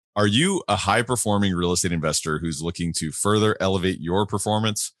Are you a high performing real estate investor who's looking to further elevate your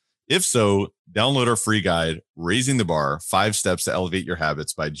performance? If so, download our free guide, Raising the Bar 5 Steps to Elevate Your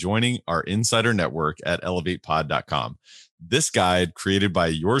Habits, by joining our insider network at elevatepod.com. This guide, created by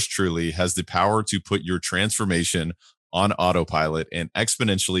yours truly, has the power to put your transformation on autopilot and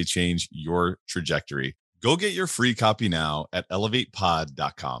exponentially change your trajectory. Go get your free copy now at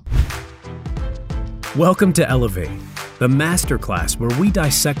elevatepod.com. Welcome to Elevate, the masterclass where we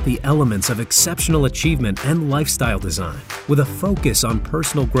dissect the elements of exceptional achievement and lifestyle design with a focus on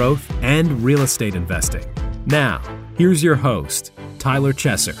personal growth and real estate investing. Now, here's your host, Tyler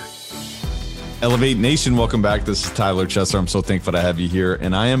Chesser. Elevate Nation, welcome back. This is Tyler Chesser. I'm so thankful to have you here.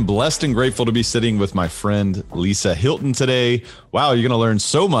 And I am blessed and grateful to be sitting with my friend, Lisa Hilton, today. Wow, you're going to learn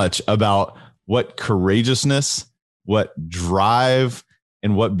so much about what courageousness, what drive,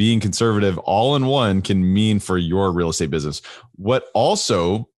 and what being conservative all in one can mean for your real estate business. What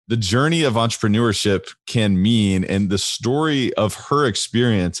also the journey of entrepreneurship can mean, and the story of her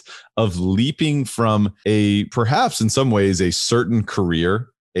experience of leaping from a, perhaps in some ways, a certain career,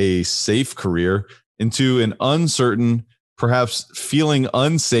 a safe career, into an uncertain, perhaps feeling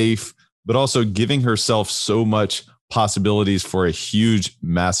unsafe, but also giving herself so much possibilities for a huge,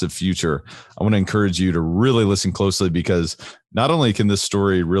 massive future. I want to encourage you to really listen closely, because not only can this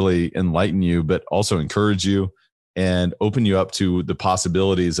story really enlighten you, but also encourage you and open you up to the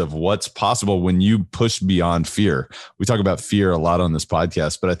possibilities of what's possible when you push beyond fear. We talk about fear a lot on this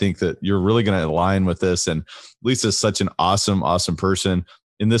podcast, but I think that you're really going to align with this. And Lisa's such an awesome, awesome person.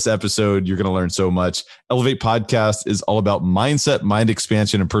 In this episode, you're going to learn so much. Elevate Podcast is all about mindset, mind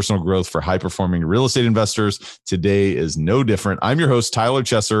expansion, and personal growth for high-performing real estate investors. Today is no different. I'm your host, Tyler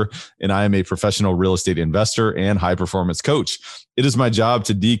Chesser, and I am a professional real estate investor and high-performance coach. It is my job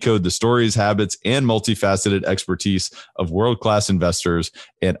to decode the stories, habits, and multifaceted expertise of world-class investors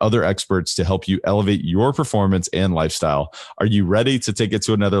and other experts to help you elevate your performance and lifestyle. Are you ready to take it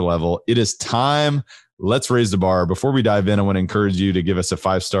to another level? It is time. Let's raise the bar. Before we dive in, I want to encourage you to give us a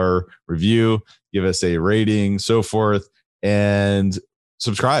 5-star review, give us a rating, so forth, and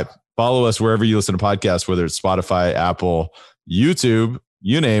subscribe. Follow us wherever you listen to podcasts, whether it's Spotify, Apple, YouTube,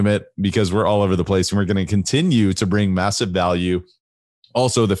 you name it, because we're all over the place and we're going to continue to bring massive value.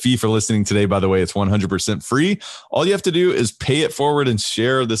 Also, the fee for listening today, by the way, it's 100% free. All you have to do is pay it forward and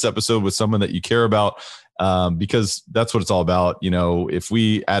share this episode with someone that you care about. Because that's what it's all about. You know, if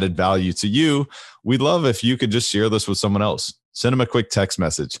we added value to you, we'd love if you could just share this with someone else. Send them a quick text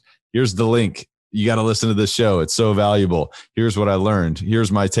message. Here's the link. You got to listen to this show. It's so valuable. Here's what I learned.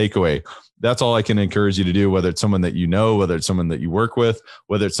 Here's my takeaway. That's all I can encourage you to do, whether it's someone that you know, whether it's someone that you work with,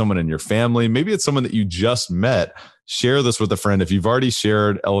 whether it's someone in your family, maybe it's someone that you just met. Share this with a friend. If you've already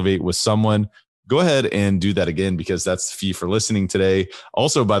shared Elevate with someone, go ahead and do that again, because that's the fee for listening today.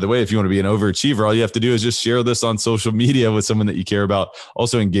 Also, by the way, if you want to be an overachiever, all you have to do is just share this on social media with someone that you care about.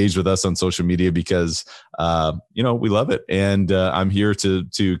 Also engage with us on social media, because, we love it. And I'm here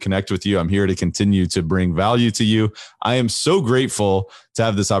to connect with you. I'm here to continue to bring value to you. I am so grateful to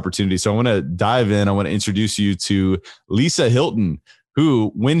have this opportunity. So I want to dive in. I want to introduce you to Lisa Hilton,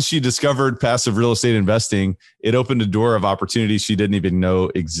 who, when she discovered passive real estate investing, it opened a door of opportunities she didn't even know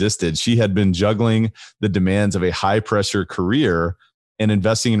existed. She had been juggling the demands of a high-pressure career and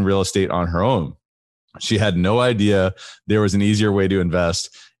investing in real estate on her own. She had no idea there was an easier way to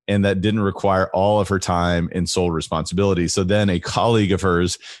invest, and that didn't require all of her time and sole responsibility. So then a colleague of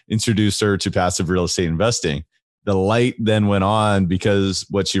hers introduced her to passive real estate investing. The light then went on, because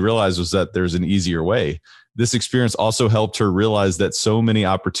what she realized was that there's an easier way. This experience also helped her realize that so many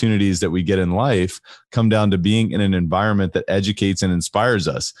opportunities that we get in life come down to being in an environment that educates and inspires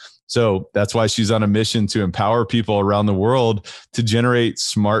us. So that's why she's on a mission to empower people around the world to generate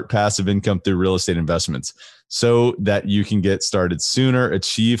smart passive income through real estate investments, so that you can get started sooner,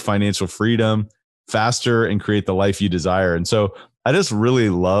 achieve financial freedom faster, and create the life you desire. And so I just really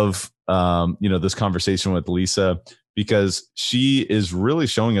love, this conversation with Lisa, because she is really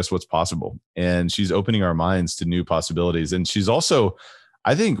showing us what's possible, and she's opening our minds to new possibilities. And she's also,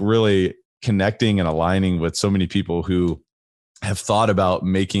 I think, really connecting and aligning with so many people who have thought about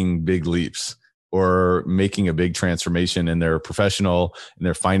making big leaps or making a big transformation in their professional and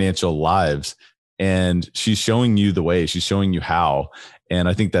their financial lives. And she's showing you the way, she's showing you how. And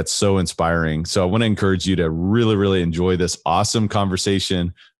I think that's so inspiring. So I want to encourage you to really, really enjoy this awesome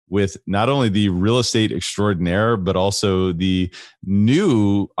conversation with not only the real estate extraordinaire, but also the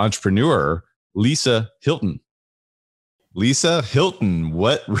new entrepreneur, Lisa Hilton. Lisa Hilton,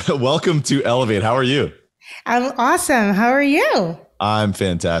 welcome to Elevate. How are you? I'm awesome. How are you? I'm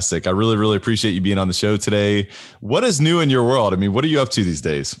fantastic. I really, really appreciate you being on the show today. What is new in your world? I mean, what are you up to these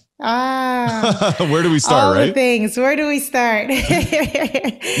days? Where do we start, all right? the things. Where do we start?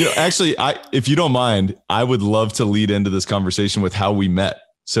 Actually, if you don't mind, I would love to lead into this conversation with how we met.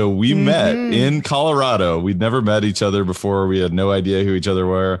 So we met in Colorado. We'd never met each other before. We had no idea who each other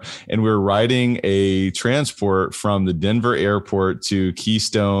were. And we were riding a transport from the Denver airport to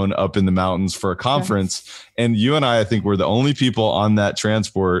Keystone up in the mountains for a conference. Yes. And you and I think, were the only people on that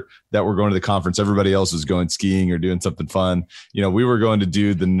transport that were going to the conference. Everybody else was going skiing or doing something fun. We were going to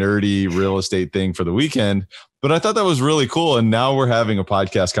do the nerdy real estate thing for the weekend. But I thought that was really cool. And now we're having a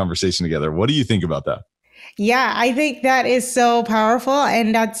podcast conversation together. What do you think about that? Yeah, I think that is so powerful.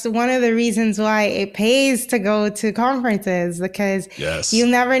 And that's one of the reasons why it pays to go to conferences, because you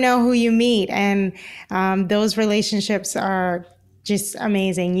never know who you meet. And those relationships are just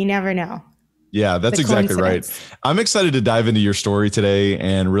amazing. You never know. Yeah, that's exactly right. I'm excited to dive into your story today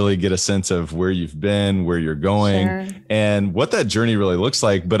and really get a sense of where you've been, where you're going, and what that journey really looks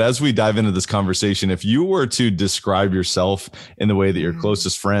like. But as we dive into this conversation, if you were to describe yourself in the way that your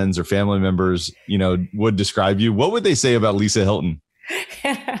closest friends or family members, would describe you, what would they say about Lisa Hilton?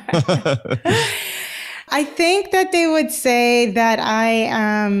 I think that they would say that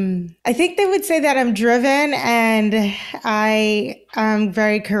I'm driven and I am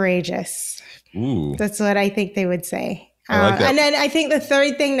very courageous. Ooh. That's what I think they would say. I like that. And then I think the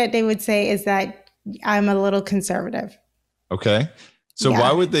third thing that they would say is that I'm a little conservative. Okay. So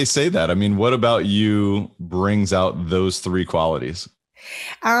why would they say that? I mean, what about you brings out those three qualities?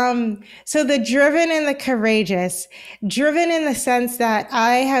 So the driven and the courageous, driven in the sense that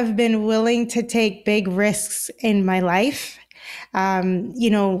I have been willing to take big risks in my life.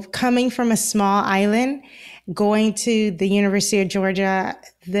 Coming from a small island, going to the University of Georgia,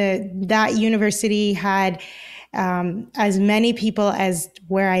 that university had as many people as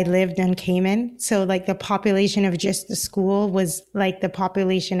where I lived in Cayman. So like the population of just the school was like the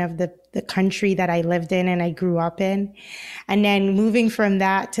population of the country that I lived in and I grew up in. And then moving from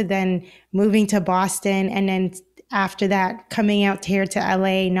that to then moving to Boston, and then after that, coming out here to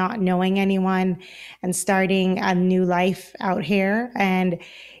LA, not knowing anyone and starting a new life out here. And,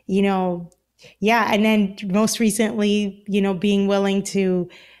 and then most recently, being willing to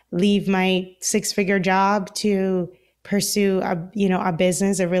leave my 6-figure job to pursue a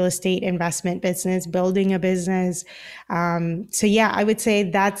business, a real estate investment business, building a business. I would say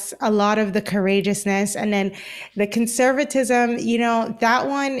that's a lot of the courageousness. And then the conservatism, that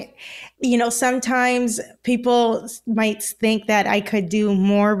one, sometimes people might think that I could do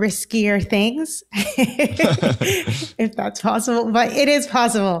more riskier things, if that's possible, but it is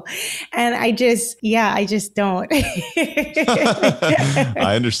possible. And I just don't.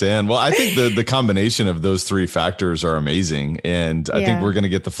 I understand. Well, I think the combination of those three factors are amazing. And I think we're going to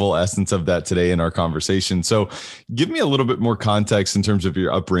get the full essence of that today in our conversation. So give me a little bit more context in terms of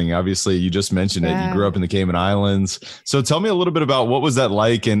your upbringing. Obviously, you just mentioned it. You grew up in the Cayman Islands. So tell me a little bit about what was that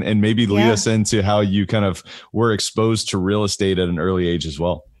like, and maybe lead us into how you kind of were exposed to real estate at an early age as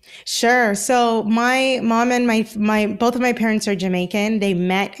well. Sure. So my mom and both of my parents are Jamaican. They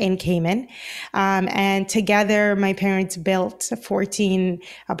met in Cayman. And together my parents built 14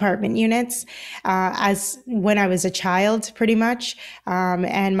 apartment units, as when I was a child, pretty much.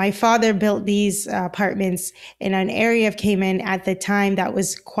 And my father built these apartments in an area of Cayman at the time that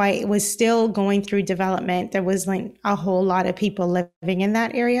was still going through development. There was like a whole lot of people living in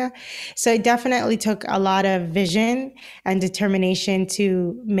that area. So it definitely took a lot of vision and determination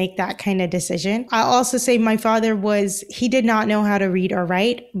to make that kind of decision. I'll also say my father he did not know how to read or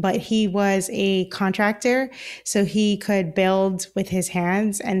write, but he was a contractor. So he could build with his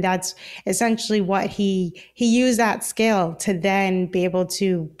hands. And that's essentially what he used that skill to then be able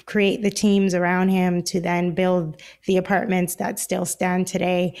to create the teams around him to then build the apartments that still stand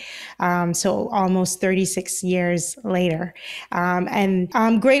today. So almost 36 years later. And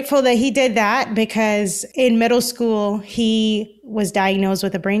I'm grateful that he did that, because in middle school, he was diagnosed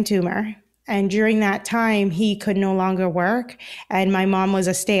with a brain tumor. And during that time, he could no longer work. And my mom was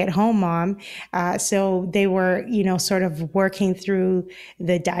a stay-at-home mom. So they were, sort of working through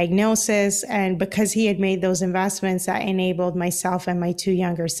the diagnosis. And because he had made those investments, that enabled myself and my 2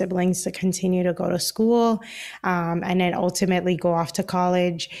 younger siblings to continue to go to school, and then ultimately go off to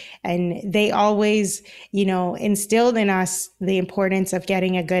college. And they always, instilled in us the importance of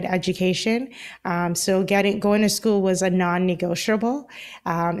getting a good education. So going to school was a non-negotiable.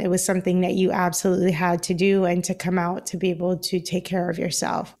 It was something that you absolutely had to do, and to come out to be able to take care of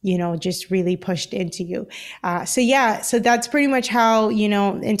yourself, just really pushed into you. So that's pretty much how,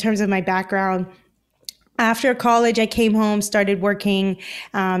 in terms of my background, After college, I came home, started working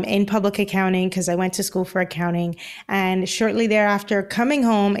in public accounting because I went to school for accounting. And shortly thereafter, coming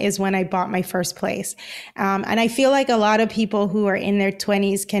home is when I bought my first place. And I feel like a lot of people who are in their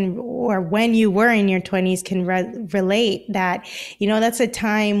 20s can, or when you were in your 20s, can relate that, that's a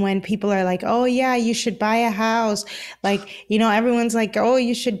time when people are like, oh, yeah, you should buy a house. Like, everyone's like, oh,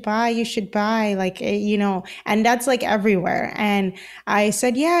 you should buy. Like, and that's like everywhere. And I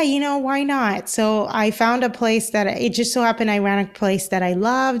said, yeah, why not? So I found a place that it just so happened I ran a place that I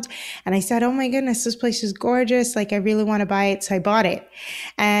loved. And I said, oh my goodness, this place is gorgeous. Like, I really want to buy it. So I bought it.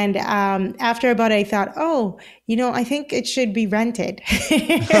 And after I bought it, I thought, oh, I think it should be rented,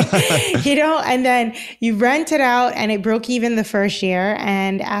 and then you rent it out and it broke even the first year.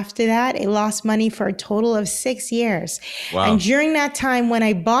 And after that, it lost money for a total of 6 years. Wow. And during that time when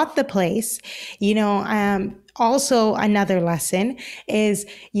I bought the place, also another lesson is,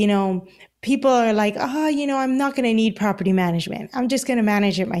 people are like, oh, I'm not going to need property management. I'm just going to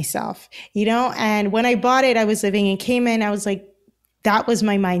manage it myself, And when I bought it, I was living in Cayman. I was like, that was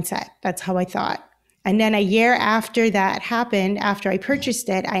my mindset. That's how I thought. And then a year after that happened, after I purchased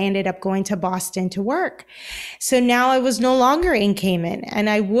it, I ended up going to Boston to work. So now I was no longer in Cayman, and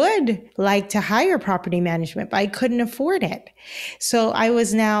I would like to hire property management, but I couldn't afford it. So I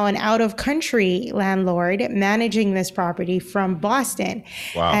was now an out-of-country landlord managing this property from Boston.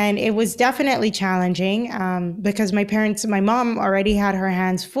 Wow. And it was definitely challenging because my mom already had her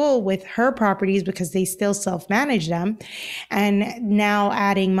hands full with her properties because they still self-manage them, and now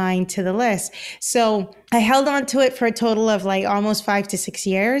adding mine to the list. So I held on to it for a total of like almost 5 to 6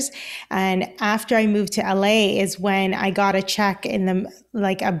 years. And after I moved to LA is when I got a check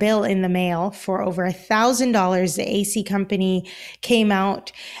a bill in the mail for over $1,000. The AC company came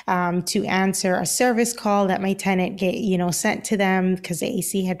out to answer a service call that my tenant sent to them because the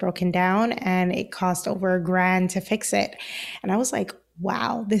AC had broken down, and it cost over $1,000 to fix it. And I was like,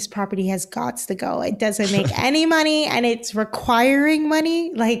 wow, this property has got to go. It doesn't make any money and it's requiring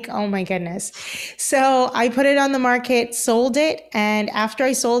money. Like, oh my goodness. So I put it on the market, sold it. And after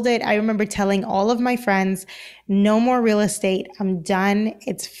I sold it, I remember telling all of my friends, no more real estate. I'm done.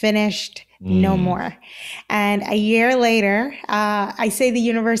 It's finished. No more. And a year later, I say the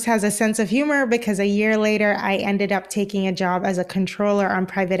universe has a sense of humor because a year later, I ended up taking a job as a controller on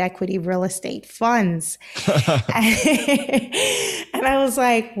private equity real estate funds. And I was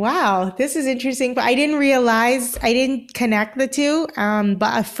like, wow, this is interesting. But I didn't connect the two.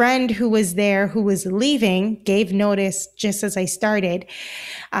 But a friend who was there, who was leaving, gave notice just as I started,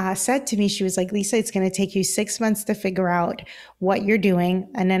 said to me, she was like, Lisa, it's going to take you 6 months to figure out what you're doing,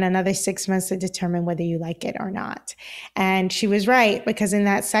 and then another 6 months to determine whether you like it or not. And she was right, because in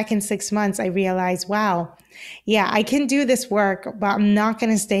that second 6 months, I realized, wow, yeah, I can do this work, but I'm not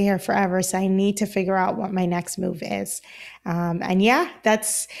going to stay here forever. So I need to figure out what my next move is. And yeah,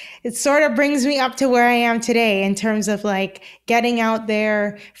 it sort of brings me up to where I am today in terms of like getting out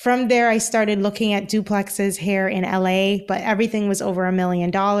there. From there, I started looking at duplexes here in LA, but everything was over $1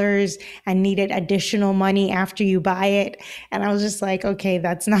 million and needed additional money after you buy it. And I was just like, okay,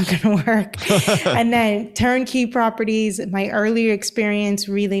 that's not going to work. And then turnkey properties, my earlier experience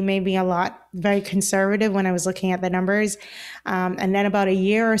really made me very conservative when I was looking at the numbers. And then about a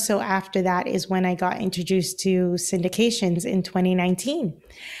year or so after that is when I got introduced to syndications in 2019.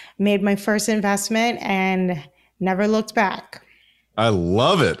 Made my first investment and never looked back. I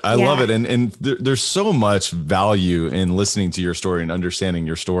love it. I love it. And there's so much value in listening to your story and understanding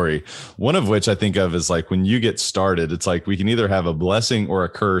your story. One of which I think of is like when you get started, it's like we can either have a blessing or a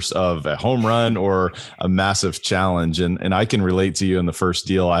curse of a home run or a massive challenge. And I can relate to you in the first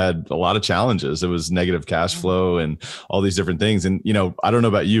deal. I had a lot of challenges. It was negative cash flow and all these different things. And, I don't know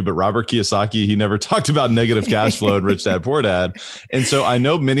about you, but Robert Kiyosaki, he never talked about negative cash flow in Rich Dad Poor Dad. And so I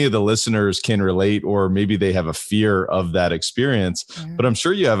know many of the listeners can relate, or maybe they have a fear of that experience. But I'm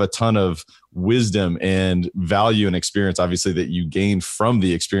sure you have a ton of wisdom and value and experience, obviously, that you gained from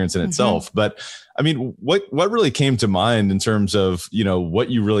the experience in itself. But I mean, what really came to mind in terms of, what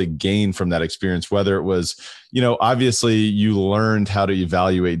you really gained from that experience, whether it was, obviously you learned how to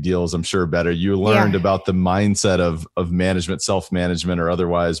evaluate deals, I'm sure better. You learned about the mindset of management, self-management or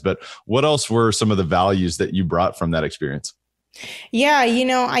otherwise. But what else were some of the values that you brought from that experience? Yeah,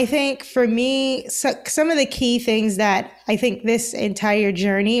 I think for me, some of the key things that I think this entire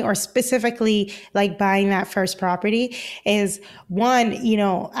journey, or specifically like buying that first property, is one,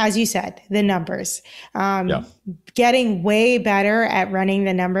 as you said, the numbers. Getting way better at running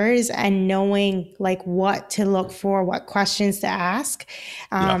the numbers and knowing like what to look for, what questions to ask.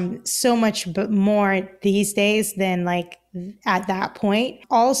 So much more these days than like at that point.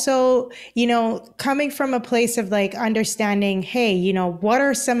 Also, coming from a place of like understanding, hey, what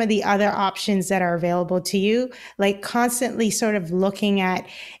are some of the other options that are available to you? Like constantly sort of looking at,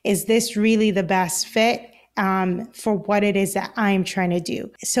 is this really the best fit? For what it is that I'm trying to do.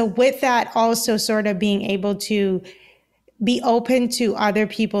 So with that, also sort of being able to be open to other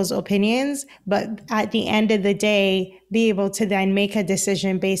people's opinions, but at the end of the day, be able to then make a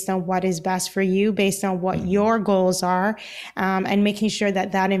decision based on what is best for you, based on what your goals are, and making sure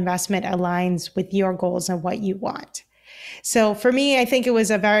that that investment aligns with your goals and what you want. So for me, I think it was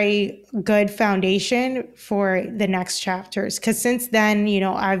a very good foundation for the next chapters. Because since then,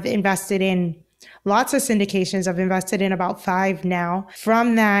 I've invested in lots of syndications. I've invested in about 5 now.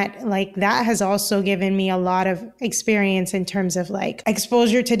 From that, that has also given me a lot of experience in terms of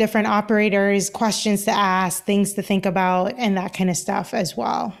exposure to different operators, questions to ask, things to think about, and that kind of stuff as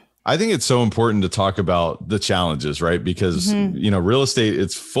well. I think it's so important to talk about the challenges, right? Because, real estate,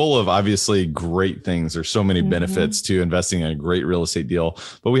 it's full of obviously great things. There's so many benefits to investing in a great real estate deal,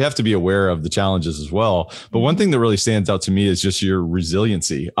 but we have to be aware of the challenges as well. But one thing that really stands out to me is just your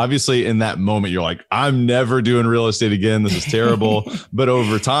resiliency. Obviously, in that moment, you're like, I'm never doing real estate again. This is terrible. But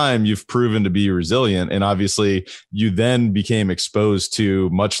over time, you've proven to be resilient. And obviously, you then became exposed to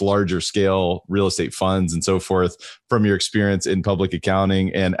much larger scale real estate funds and so forth from your experience in public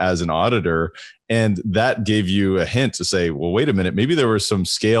accounting and as an auditor. And that gave you a hint to say, well, wait a minute, maybe there was some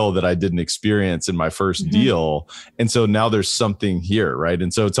scale that I didn't experience in my first deal. And so now there's something here, right?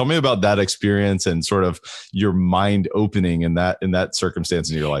 And so tell me about that experience and sort of your mind opening in that circumstance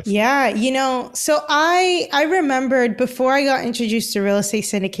in your life. Yeah, so I remembered before I got introduced to real estate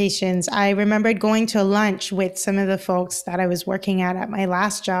syndications, I remembered going to lunch with some of the folks that I was working at my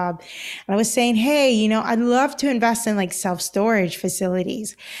last job. And I was saying, hey, I'd love to invest in self-storage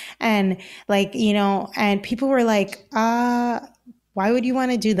facilities. And and people were like, why would you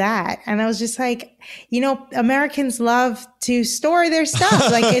want to do that? And I was just like, Americans love to store their stuff.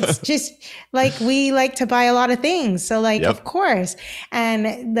 It's just we like to buy a lot of things. So of course.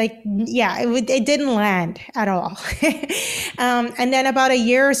 And it didn't land at all. And then about a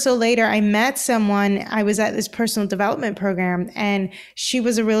year or so later, I met someone. I was at this personal development program and she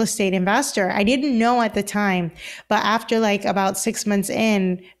was a real estate investor. I didn't know at the time, but after about 6 months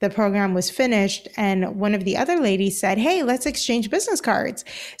in, the program was finished. And one of the other ladies said, hey, let's exchange business cards.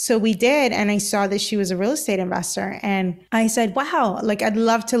 So we did. And I saw that she was a real estate investor. And I said, wow, I'd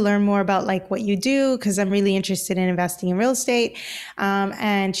love to learn more about what you do, because I'm really interested in investing in real estate.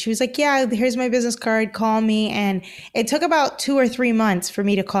 And she was like, yeah, here's my business card, call me. And it took about 2 or 3 months for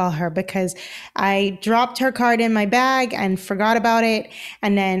me to call her because I dropped her card in my bag and forgot about it.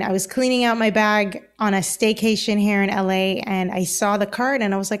 And then I was cleaning out my bag on a staycation here in LA and I saw the card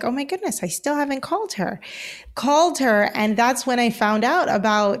and I was like, oh my goodness, I still haven't called her. And that's when I found out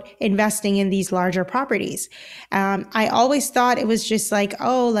about investing in these larger properties. I always thought it was just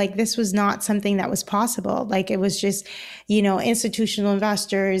this was not something that was possible. It was just, institutional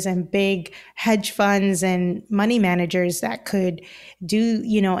investors and big hedge funds and money managers that could do,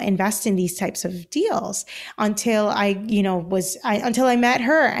 invest in these types of deals until until I met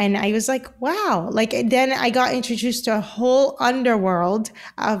her and I was like, wow, then I got introduced to a whole underworld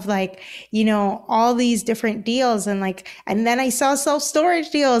of all these different deals and then I saw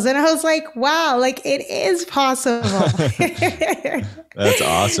self-storage deals and I was like, wow, it is possible. That's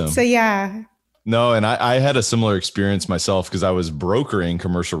awesome. So yeah. No, and I had a similar experience myself because I was brokering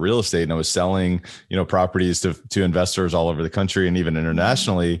commercial real estate and I was selling, properties to investors all over the country and even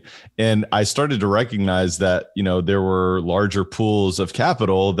internationally. And I started to recognize that, there were larger pools of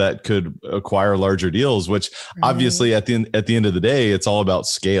capital that could acquire larger deals, which obviously at the end of the day, it's all about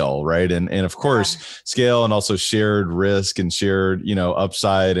scale, right? And of course, scale and also shared risk and shared,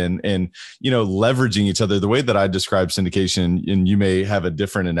 upside and leveraging each other. The way that I describe syndication, and you may have a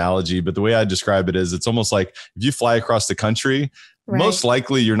different analogy, but the way I describe it is it's almost like if you fly across the country, most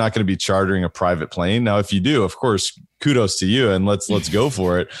likely you're not going to be chartering a private plane. Now, if you do, of course, kudos to you and let's go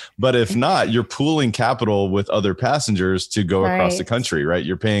for it. But if not, you're pooling capital with other passengers to go across the country, right?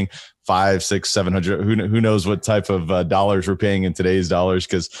 You're paying 500, 600, 700, who knows what type of dollars we're paying in today's dollars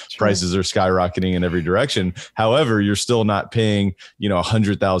because prices are skyrocketing in every direction. However, you're still not paying,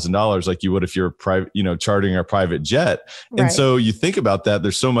 $100,000 like you would if you're private, chartering a private jet. And so you think about that,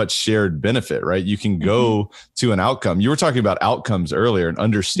 there's so much shared benefit, right? You can go to an outcome. You were talking about outcomes earlier and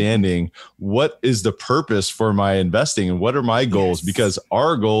understanding what is the purpose for my investing and what are my goals, because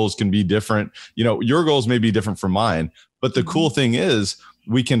our goals can be different. Your goals may be different from mine, but the cool thing is,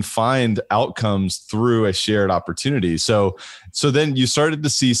 we can find outcomes through a shared opportunity. So then you started to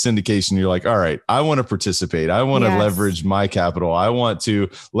see syndication. You're like, all right, I want to participate. I want to leverage my capital. I want to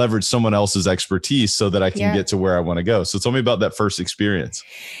leverage someone else's expertise so that I can get to where I want to go. So tell me about that first experience.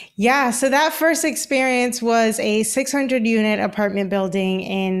 Yeah. So that first experience was a 600 unit apartment building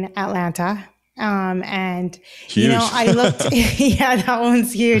in Atlanta. And, huge. you know, I looked, yeah, that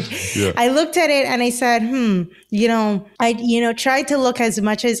one's huge. Yeah. I looked at it and I said, I tried to look as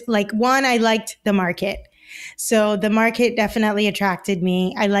much as one, I liked the market. So the market definitely attracted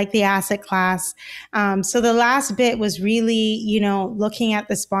me. I like the asset class. So the last bit was really, looking at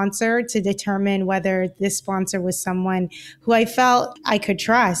the sponsor to determine whether this sponsor was someone who I felt I could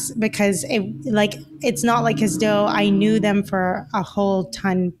trust, because it's not like as though I knew them for a whole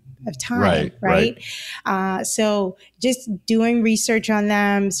ton of time, right? So just doing research on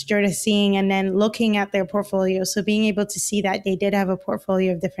them, sort of seeing, and then looking at their portfolio. So being able to see that they did have a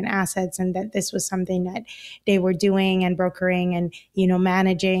portfolio of different assets and that this was something that they were doing and brokering and,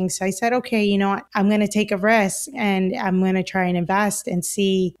 managing. So I said, okay, I'm going to take a risk and I'm going to try and invest and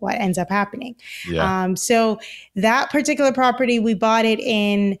see what ends up happening. Yeah. So that particular property, we bought it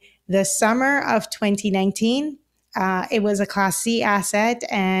in the summer of 2019. It was a Class C asset.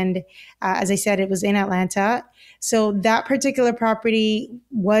 And as I said, it was in Atlanta. So that particular property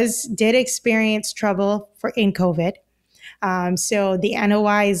did experience trouble in COVID. So the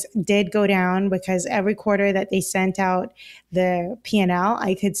NOIs did go down because every quarter that they sent out the P&L,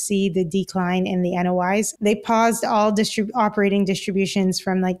 I could see the decline in the NOIs. They paused all operating distributions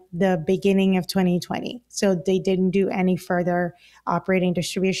from the beginning of 2020. So they didn't do any further operating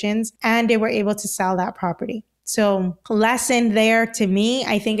distributions, and they were able to sell that property. So lesson there to me,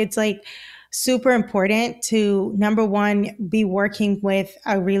 I think it's super important to, number one, be working with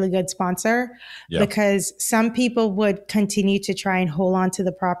a really good sponsor, because some people would continue to try and hold on to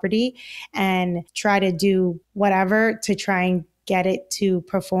the property and try to do whatever to try and get it to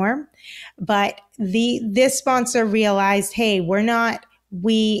perform. But this sponsor realized, hey, we're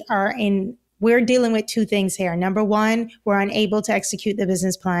dealing with two things here. Number one, we're unable to execute the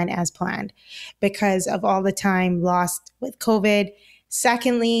business plan as planned because of all the time lost with COVID.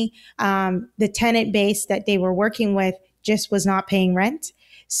 Secondly, the tenant base that they were working with just was not paying rent.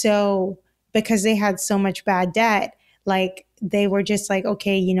 So because they had so much bad debt, they were just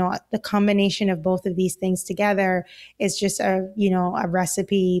okay, the combination of both of these things together is just a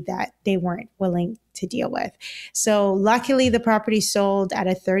recipe that they weren't willing to deal with. So luckily the property sold at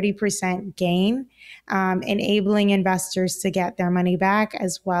a 30% gain, enabling investors to get their money back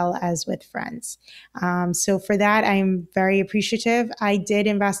as well as with friends. So for that, I'm very appreciative. I did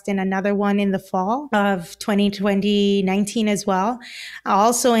invest in another one in the fall of 2019 as well.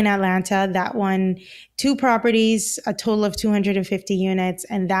 Also in Atlanta, that one, 2 properties, a total of 250 units.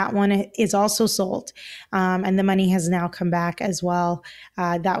 And that one is also sold. And the money has now come back as well.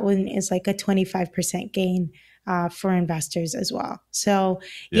 That one is a 25% gain for investors as well. So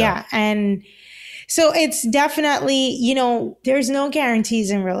yeah. And so it's definitely, there's no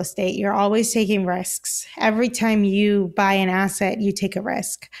guarantees in real estate. You're always taking risks. Every time you buy an asset, you take a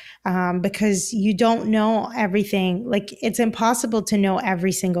risk because you don't know everything. It's impossible to know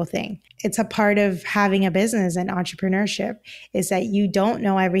every single thing. It's a part of having a business and entrepreneurship is that you don't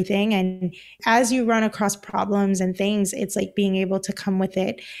know everything. And as you run across problems and things, it's being able to come with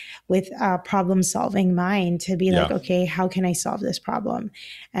it with a problem solving mind to be okay, how can I solve this problem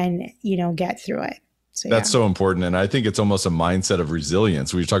and, get through it. So, that's so important. And I think it's almost a mindset of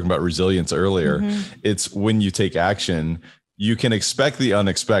resilience. We were talking about resilience earlier. Mm-hmm. It's when you take action, you can expect the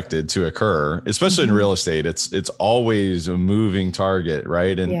unexpected to occur, especially in real estate. It's always a moving target,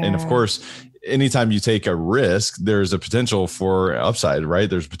 right? And of course, anytime you take a risk, there's a potential for upside, right?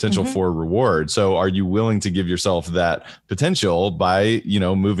 There's potential for reward. So are you willing to give yourself that potential by,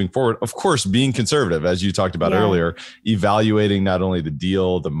 moving forward? Of course, being conservative, as you talked about earlier, evaluating not only the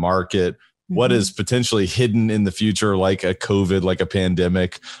deal, the market, what is potentially hidden in the future, like a COVID, like a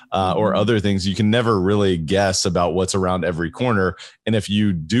pandemic, or other things. You can never really guess about what's around every corner. And if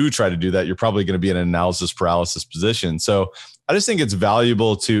you do try to do that, you're probably going to be in an analysis paralysis position. So I just think it's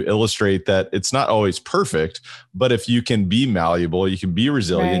valuable to illustrate that it's not always perfect, but if you can be malleable, you can be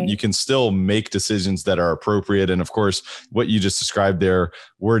resilient, you can still make decisions that are appropriate. And of course, what you just described there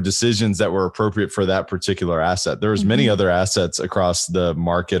were decisions that were appropriate for that particular asset. There's many other assets across the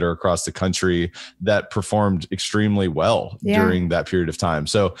market or across the country that performed extremely well during that period of time.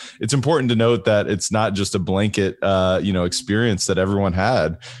 So it's important to note that it's not just a blanket, experience that everyone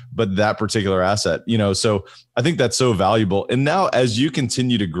had, but that particular asset, so I I think that's so valuable. And now as you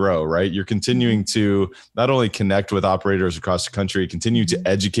continue to grow, right, you're continuing to not only connect with operators across the country, continue to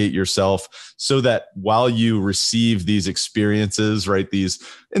educate yourself so that while you receive these experiences, right, these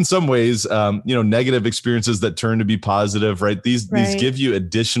in some ways, negative experiences that turn to be positive, right? These give you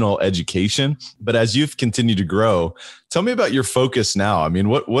additional education. But as you've continued to grow, tell me about your focus now. I mean,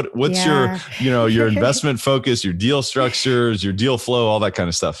 what's your investment focus, your deal structures, your deal flow, all that kind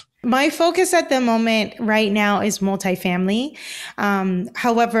of stuff? My focus at the moment right now is multifamily.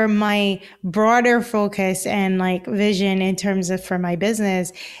 However, my broader focus and like vision in terms of for my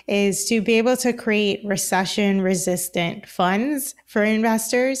business is to be able to create recession resistant funds for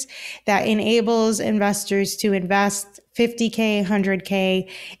investors that enables investors to invest $50K,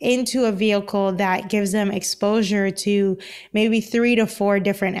 $100K into a vehicle that gives them exposure to maybe 3 to 4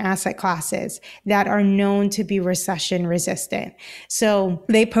 different asset classes that are known to be recession resistant. So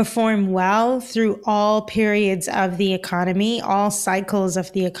they perform well through all periods of the economy, all cycles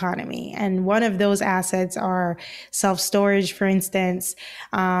of the economy. And one of those assets are self-storage, for instance,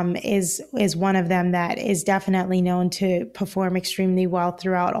 is one of them that is definitely known to perform extremely well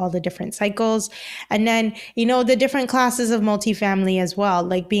throughout all the different cycles. And then, the different classes of multifamily as well,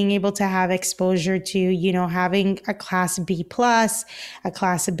 like being able to have exposure to, having a class B plus, a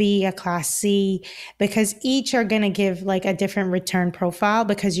class B, a class C, because each are going to give like a different return profile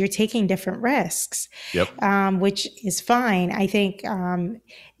because you're taking different risks, which is fine. I think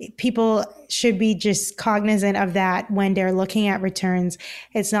people should be just cognizant of that when they're looking at returns.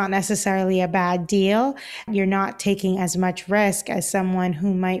 It's not necessarily a bad deal. You're not taking as much risk as someone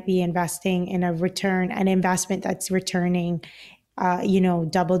who might be investing in an investment that's returning,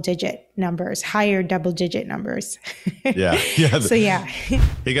 double-digit numbers, higher double-digit numbers. Yeah. So yeah.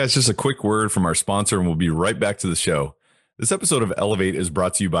 Hey guys, just a quick word from our sponsor and we'll be right back to the show. This episode of Elevate is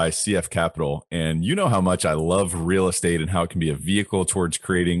brought to you by CF Capital, and you know how much I love real estate and how it can be a vehicle towards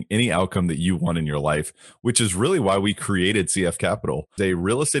creating any outcome that you want in your life, which is really why we created CF Capital. It's a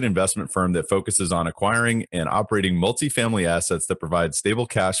real estate investment firm that focuses on acquiring and operating multifamily assets that provide stable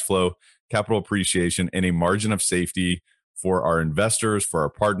cash flow, capital appreciation, and a margin of safety for our investors, for our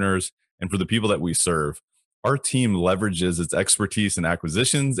partners, and for the people that we serve. Our team leverages its expertise in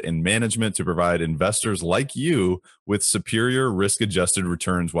acquisitions and management to provide investors like you with superior risk-adjusted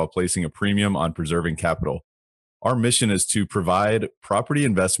returns while placing a premium on preserving capital. Our mission is to provide property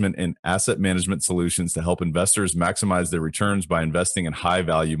investment and asset management solutions to help investors maximize their returns by investing in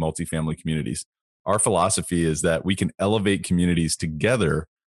high-value multifamily communities. Our philosophy is that we can elevate communities together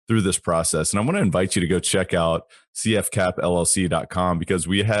through this process. And I want to invite you to go check out cfcapllc.com because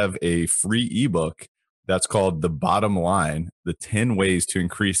we have a free ebook that's called The Bottom Line, the 10 ways to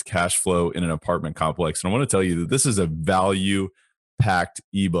increase cash flow in an apartment complex. And I want to tell you that this is a value-packed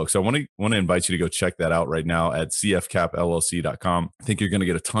ebook. So I want to invite you to go check that out right now at cfcapllc.com. I think you're going to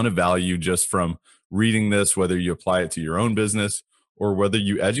get a ton of value just from reading this, whether you apply it to your own business or whether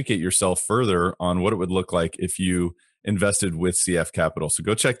you educate yourself further on what it would look like if you invested with CF Capital. So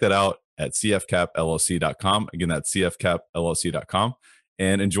go check that out at cfcapllc.com. Again, that's cfcapllc.com.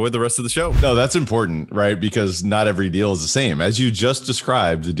 And enjoy the rest of the show. No, that's important, right? Because not every deal is the same. As you just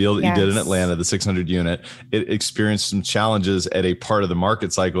described, the deal that you did in Atlanta, the 600 unit, it experienced some challenges at a part of the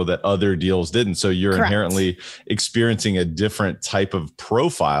market cycle that other deals didn't. So you're inherently experiencing a different type of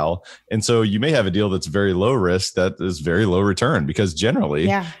profile. And so you may have a deal that's very low risk that is very low return because generally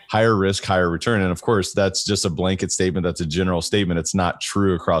higher risk, higher return. And of course, that's just a blanket statement. That's a general statement. It's not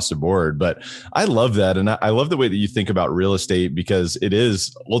true across the board. But I love that. And I love the way that you think about real estate because it is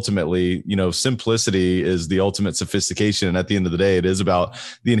ultimately, simplicity is the ultimate sophistication. And at the end of the day, it is about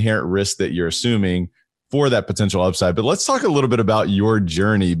the inherent risk that you're assuming for that potential upside. But let's talk a little bit about your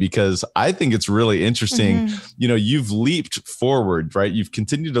journey because I think it's really interesting. You've leaped forward, right? You've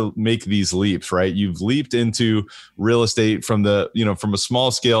continued to make these leaps, right? You've leaped into real estate from from a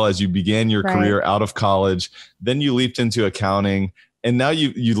small scale as you began your career out of college. Then you leaped into accounting. And now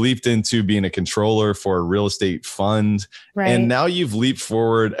you leaped into being a controller for a real estate fund. And now you've leaped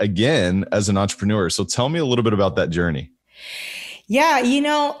forward again as an entrepreneur. So tell me a little bit about that journey. Yeah,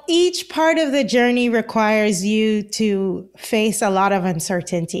 each part of the journey requires you to face a lot of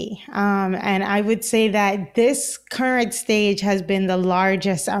uncertainty. And I would say that this current stage has been the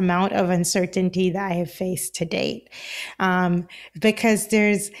largest amount of uncertainty that I have faced to date. Because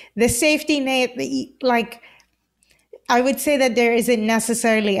there's the safety net, I would say that there isn't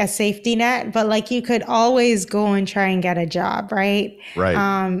necessarily a safety net, but you could always go and try and get a job, right?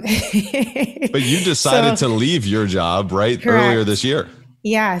 Right. But you decided to leave your job, right? Correct. Earlier this year.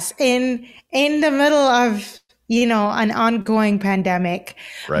 Yes. In the middle of, an ongoing pandemic.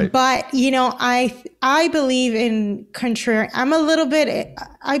 Right. But, I believe in contrarian. I'm a little bit,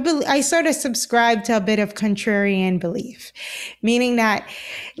 I sort of subscribe to a bit of contrarian belief, meaning that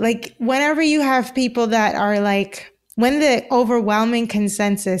like whenever you have people that are like, when the overwhelming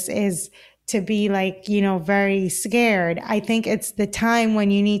consensus is to be like, very scared, I think it's the time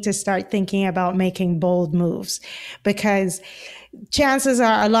when you need to start thinking about making bold moves, because chances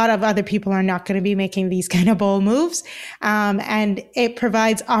are a lot of other people are not going to be making these kind of bold moves. And it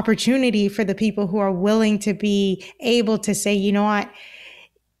provides opportunity for the people who are willing to be able to say, you know what,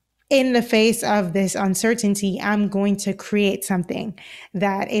 in the face of this uncertainty, I'm going to create something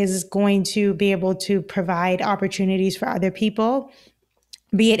that is going to be able to provide opportunities for other people,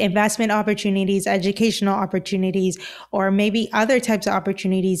 be it investment opportunities, educational opportunities, or maybe other types of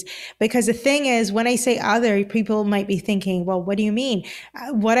opportunities. Because the thing is, when I say other, people might be thinking, well, what do you mean?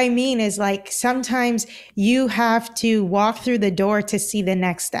 What I mean is like, sometimes you have to walk through the door to see the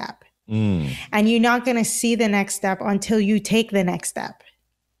next step. And you're not going to see the next step until you take the next step.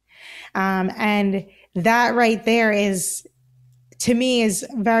 And that right there is, to me, is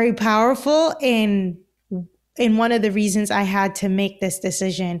very powerful in one of the reasons I had to make this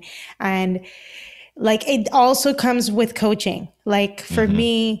decision. And like, it also comes with coaching. Like for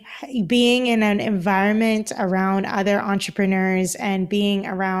me, being in an environment around other entrepreneurs and being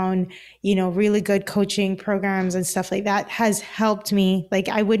around, really good coaching programs and stuff like that has helped me. Like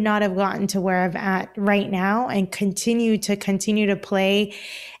I would not have gotten to where I'm at right now and continue to play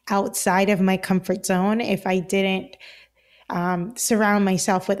outside of my comfort zone if I didn't surround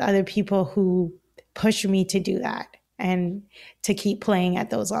myself with other people who push me to do that and to keep playing at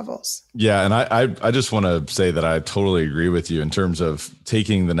those levels. Yeah. And I just want to say that I totally agree with you in terms of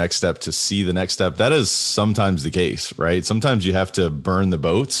taking the next step to see the next step. That is sometimes the case, right? Sometimes you have to burn the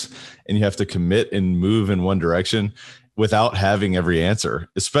boats and you have to commit and move in one direction without having every answer,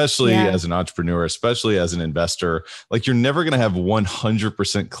 especially as an entrepreneur, especially as an investor. Like you're never going to have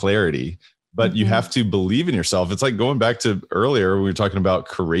 100% clarity, but you have to believe in yourself. It's like going back to earlier, we were talking about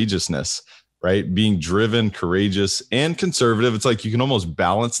courageousness, right? Being driven, courageous, and conservative. It's like you can almost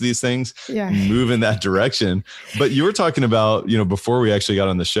balance these things, move in that direction. But you were talking about, before we actually got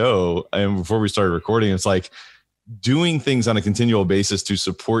on the show and before we started recording, it's like doing things on a continual basis to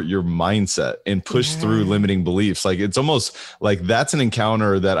support your mindset and push through limiting beliefs. Like it's almost like that's an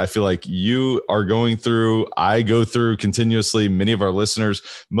encounter that I feel like you are going through. I go through continuously. Many of our listeners,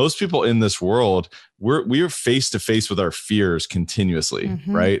 most people in this world, we are face to face with our fears continuously,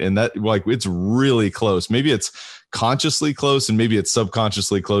 right? And that like it's really close. Maybe it's consciously close and maybe it's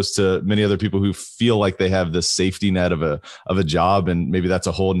subconsciously close to many other people who feel like they have this safety net of a job. And maybe that's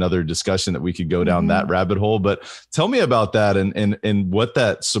a whole nother discussion that we could go down that rabbit hole. But tell me about that and what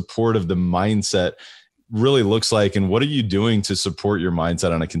that support of the mindset really looks like, and what are you doing to support your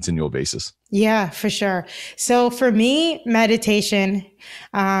mindset on a continual basis? Yeah, for sure. So for me, meditation,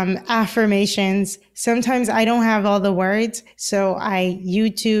 affirmations, sometimes I don't have all the words. So I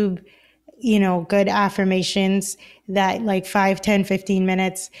YouTube, good affirmations that like 5, 10, 15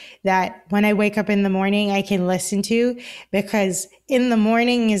 minutes that when I wake up in the morning, I can listen to, because in the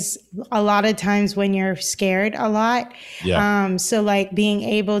morning is a lot of times when you're scared a lot. So like being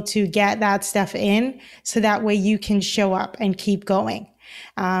able to get that stuff in so that way you can show up and keep going.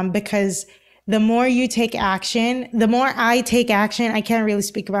 Because the more you take action, the more I take action, I can't really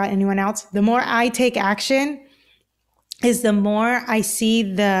speak about anyone else. The more I take action is the more I see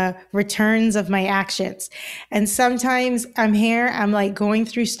the returns of my actions. And sometimes I'm like going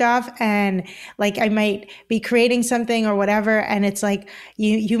through stuff and like I might be creating something or whatever. And it's like,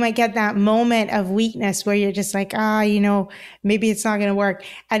 you might get that moment of weakness where you're just like, maybe it's not going to work.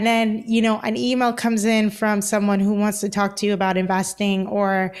 And then, an email comes in from someone who wants to talk to you about investing,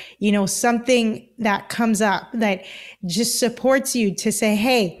 or, something that comes up that just supports you to say,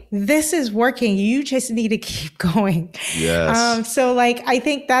 hey, this is working. You just need to keep going. Yes. So like, I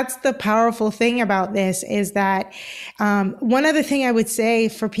think that's the powerful thing about this is that one other thing I would say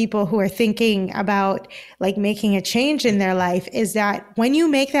for people who are thinking about like making a change in their life is that when you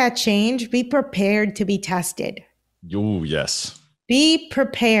make that change, be prepared to be tested. Oh, yes. Be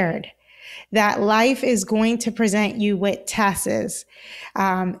prepared that life is going to present you with tests,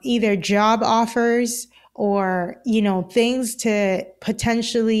 either job offers or, things to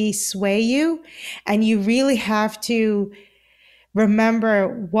potentially sway you. And you really have to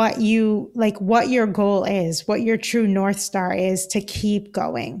remember what your goal is, what your true North Star is to keep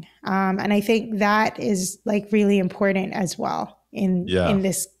going. And I think that is like really important as well in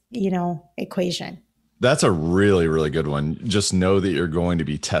this, equation. That's a really, really good one. Just know that you're going to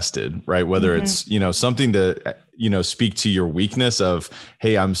be tested, right? Whether it's, something to, speak to your weakness of,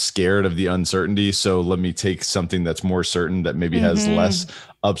 hey, I'm scared of the uncertainty. So let me take something that's more certain that maybe has less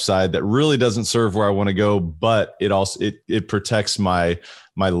upside, that really doesn't serve where I want to go, but it also, it protects my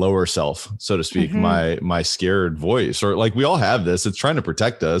lower self, so to speak, my scared voice, or like we all have this. It's trying to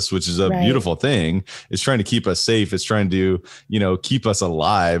protect us, which is a beautiful thing. It's trying to keep us safe. It's trying to, keep us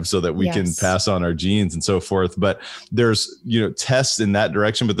alive so that we can pass on our genes and so forth. But there's, tests in that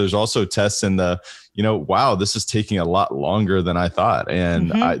direction, but there's also tests in the, wow, this is taking a lot longer than I thought.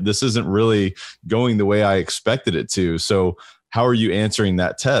 And this isn't really going the way I expected it to. So how are you answering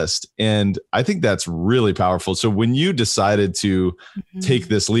that test? And I think that's really powerful. So when you decided to take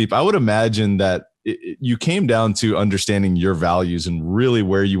this leap, I would imagine that you came down to understanding your values and really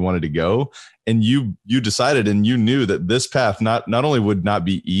where you wanted to go. And you decided, and you knew that this path not only would not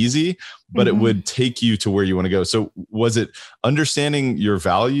be easy, but it would take you to where you want to go. So was it understanding your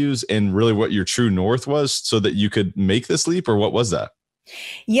values and really what your true north was so that you could make this leap, or what was that?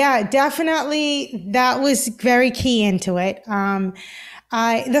 Yeah, definitely. That was very key into it.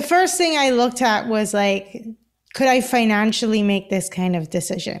 The first thing I looked at was like, could I financially make this kind of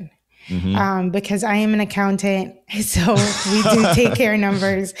decision? Because I am an accountant, so we do take care of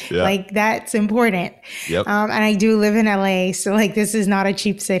numbers. Like that's important. And I do live in LA, so like this is not a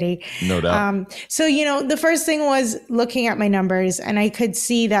cheap city. No doubt. So, the first thing was looking at my numbers, and I could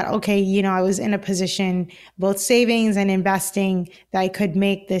see that, okay, I was in a position, both savings and investing, that I could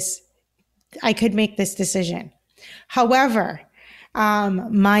make this decision. However,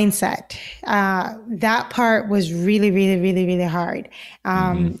 mindset, that part was really, really, really, really hard.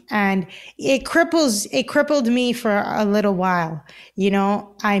 And it crippled me for a little while.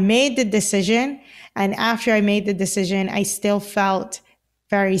 I made the decision, and after I made the decision, I still felt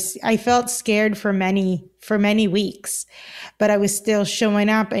scared for many weeks, but I was still showing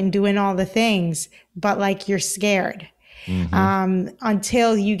up and doing all the things, but like you're scared,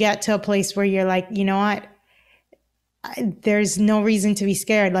 until you get to a place where you're like, you know what? There's no reason to be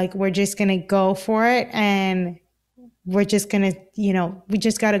scared. Like, we're just going to go for it, and we're just going to, we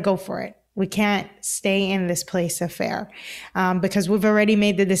just got to go for it. We can't stay in this place of fear, because we've already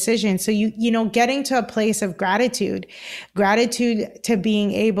made the decision. So, getting to a place of gratitude to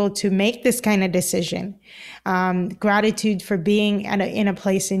being able to make this kind of decision, gratitude for being in a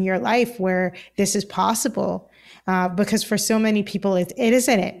place in your life where this is possible, because for so many people, it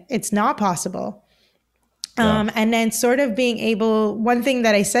isn't. It's not possible. And then sort of being able, one thing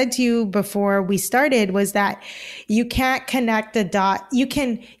that I said to you before we started was that you can't connect the dot. You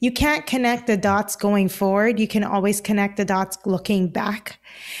can't connect the dots going forward. You can always connect the dots looking back.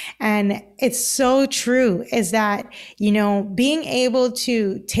 And it's so true, is that, being able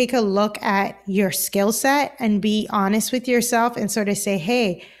to take a look at your skill set and be honest with yourself and sort of say,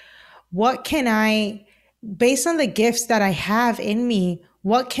 hey, what can I, based on the gifts that I have in me,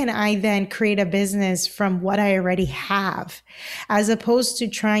 what can I then create a business from what I already have, as opposed to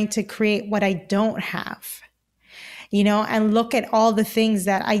trying to create what I don't have, and look at all the things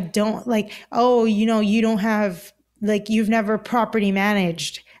that I don't like. Oh, you don't have, like, you've never property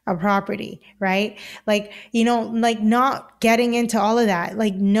managed a property, right? Like, like not getting into all of that,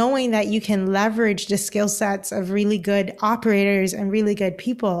 like knowing that you can leverage the skill sets of really good operators and really good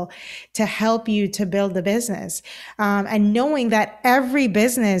people to help you to build the business. And knowing that every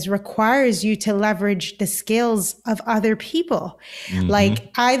business requires you to leverage the skills of other people.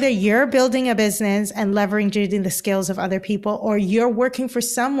 Like, either you're building a business and leveraging the skills of other people, or you're working for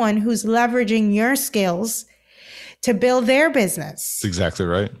someone who's leveraging your skills to build their business. That's exactly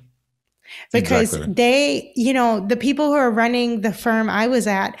right. Because they, the people who are running the firm I was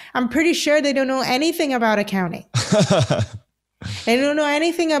at, I'm pretty sure they don't know anything about accounting. They don't know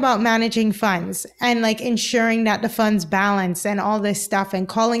anything about managing funds and like ensuring that the funds balance and all this stuff, and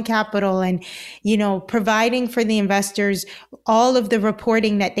calling capital and, providing for the investors all of the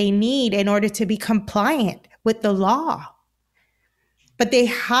reporting that they need in order to be compliant with the law. But they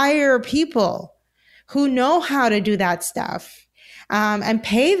hire people who know how to do that stuff, and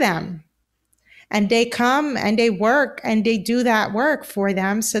pay them. And they come and they work and they do that work for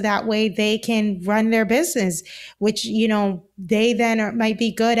them, so that way they can run their business, which, they then might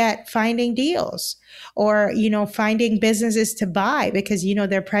be good at finding deals or, finding businesses to buy, because,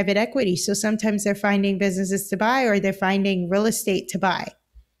 they're private equity. So sometimes they're finding businesses to buy, or they're finding real estate to buy.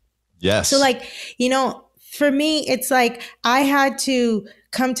 Yes. So like, for me, it's like I had to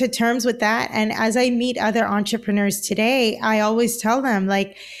come to terms with that. And as I meet other entrepreneurs today, I always tell them,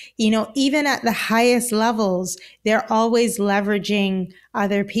 like, even at the highest levels, they're always leveraging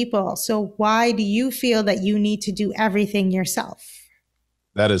other people. So why do you feel that you need to do everything yourself?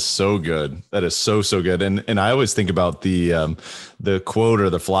 That is so good. That is so good. And I always think about the quote or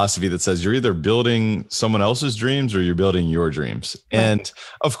the philosophy that says you're either building someone else's dreams or you're building your dreams. Right. And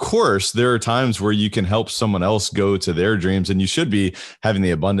of course, there are times where you can help someone else go to their dreams, and you should be having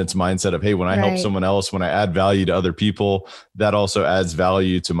the abundance mindset of, hey, when I help someone else, when I add value to other people, that also adds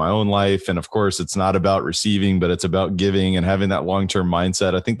value to my own life. And of course, it's not about receiving, but it's about giving and having that long-term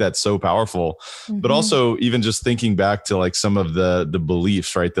mindset. I think that's so powerful. Mm-hmm. But also even just thinking back to like some of the beliefs,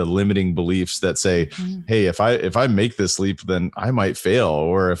 right? The limiting beliefs that say, hey, if I make this leap, then I might fail.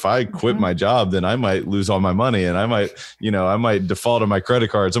 Or if I quit my job, then I might lose all my money, and I might default on my credit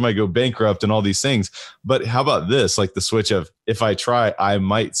cards. I might go bankrupt and all these things. But how about this? Like the switch of, if I try, I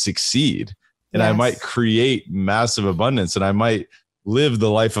might succeed, and I might create massive abundance, and I might live the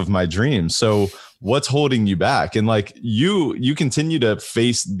life of my dreams. So what's holding you back? And like you continue to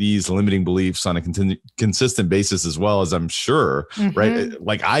face these limiting beliefs on a consistent basis, as well, as I'm sure, right?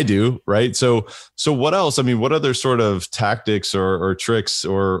 Like I do, right? So what else? I mean, what other sort of tactics or tricks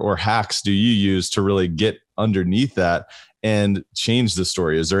or hacks do you use to really get underneath that and change the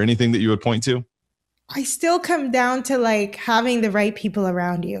story? Is there anything that you would point to? I still come down to like having the right people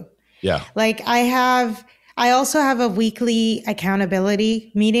around you. Yeah. Like I also have a weekly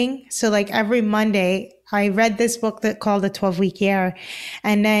accountability meeting. So like every Monday, I read this book called The 12-Week Year.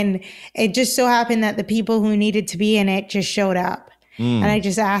 And then it just so happened that the people who needed to be in it just showed up. And I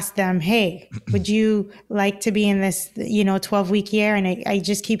just asked them, hey, would you like to be in this, 12-week year? And I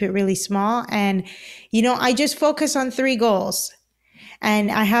just keep it really small. And, I just focus on 3 goals.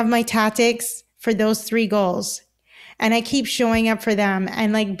 And I have my tactics for those 3 goals. And I keep showing up for them,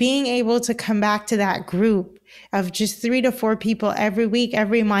 and like being able to come back to that group of just 3 to 4 people every week,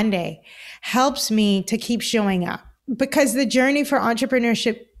 every Monday, helps me to keep showing up, because the journey for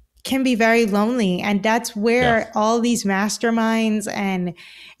entrepreneurship can be very lonely. And that's where all these masterminds and,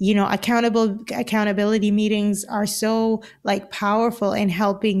 accountability meetings are so like powerful in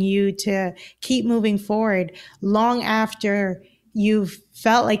helping you to keep moving forward long after you've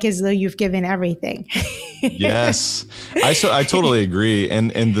felt like as though you've given everything. Yes, I totally agree.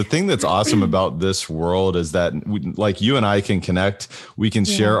 And the thing that's awesome about this world is that like you and I can connect. We can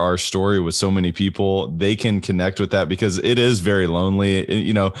share our story with so many people. They can connect with that, because it is very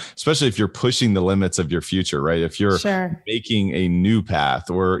lonely, especially if you're pushing the limits of your future, right? If you're making a new path,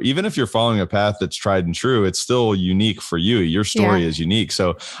 or even if you're following a path that's tried and true, it's still unique for you. Your story is unique.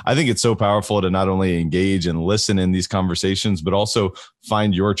 So I think it's so powerful to not only engage and listen in these conversations, but also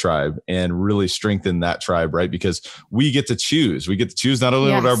find your tribe and really strengthen that tribe, right? Because we get to choose. We get to choose not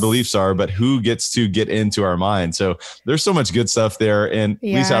only what our beliefs are, but who gets to get into our mind. So there's so much good stuff there. And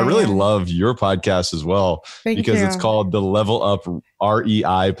Lisa, I really love your podcast as well, because it's called the Level Up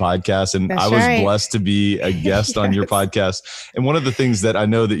REI podcast. And I was blessed to be a guest on your podcast. And one of the things that I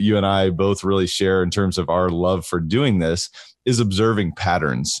know that you and I both really share in terms of our love for doing this is observing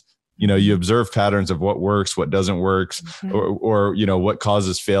patterns. You observe patterns of what works, what doesn't work, or what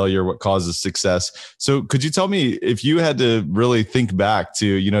causes failure, what causes success. So could you tell me, if you had to really think back to,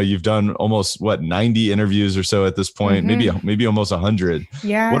 you've done almost 90 interviews or so at this point, maybe almost 100.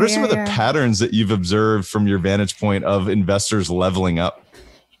 Yeah. What are some of the patterns that you've observed from your vantage point of investors leveling up?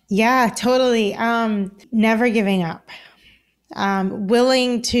 Yeah, totally. Never giving up.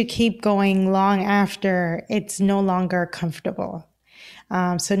 Willing to keep going long after it's no longer comfortable.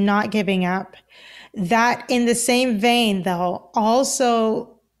 So not giving up. That in the same vein, though,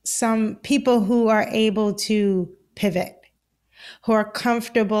 also some people who are able to pivot, who are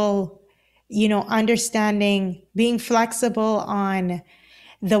comfortable, understanding, being flexible on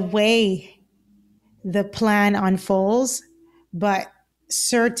the way the plan unfolds, but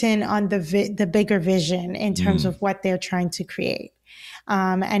certain on the bigger vision in terms of what they're trying to create.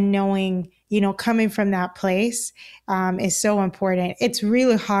 And knowing, coming from that place is so important. It's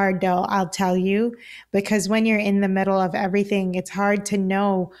really hard, though, I'll tell you, because when you're in the middle of everything, it's hard to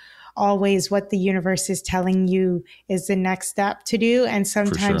know always what the universe is telling you is the next step to do. And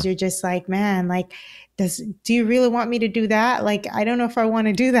sometimes you're just like, man, like, do you really want me to do that? Like, I don't know if I want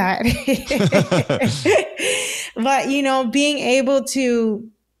to do that. But, being able to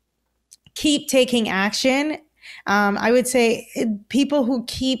keep taking action. I would say people who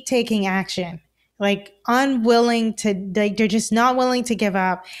keep taking action, like unwilling to, like, they're just not willing to give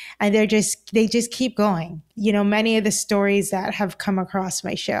up, and they just keep going. You know, many of the stories that have come across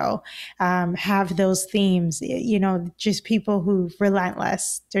my show have those themes, you know, just people who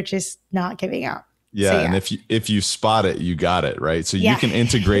relentless, they're just not giving up. Yeah, So, and if you spot it, you got it, right? So Yeah. you can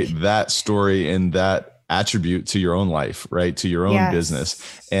integrate that story and that attribute to your own life, right? To your own Yes. business,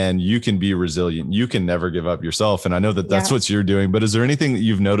 and you can be resilient. You can never give up yourself. And I know that that's Yeah. what you're doing, but is there anything that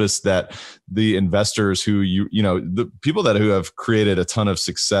you've noticed that the investors who you know, the people who have created a ton of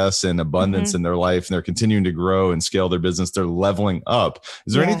success and abundance in their life, and they're continuing to grow and scale their business, they're leveling up.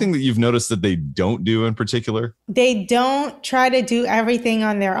 Is there Yeah. anything that you've noticed that they don't do in particular? They don't try to do everything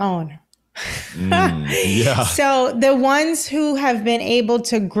on their own. Yeah. So the ones who have been able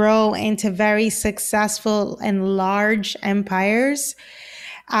to grow into very successful and large empires,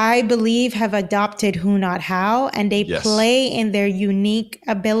 I believe, have adopted Who Not How, and they Yes. play in their unique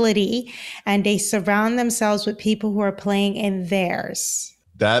ability, and they surround themselves with people who are playing in theirs.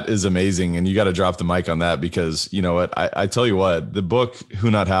 That is amazing. And you got to drop the mic on that, because you know what, I tell you what, the book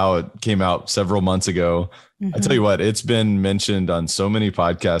Who Not How, it came out several months ago. I tell you what, it's been mentioned on so many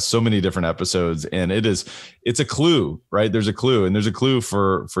podcasts, so many different episodes, and it's a clue, right? There's a clue, and there's a clue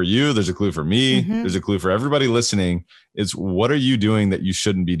for you. There's a clue for me. There's a clue for everybody listening. It's, what are you doing that you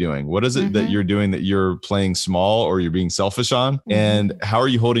shouldn't be doing? What is it that you're doing that you're playing small or you're being selfish on? And how are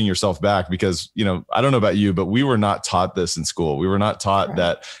you holding yourself back? Because, you know, I don't know about you, but we were not taught this in school. We were not taught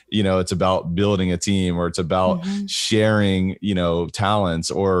that, you know, it's about building a team, or it's about sharing, you know,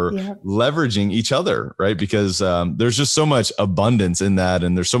 talents, or leveraging each other, right? Because there's just so much abundance in that,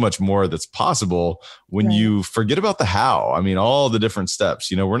 and there's so much more that's possible when you forget about the how. I mean, all the different steps,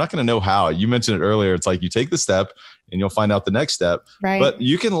 you know, we're not going to know how. You mentioned it earlier. It's like you take the step and you'll find out the next step, but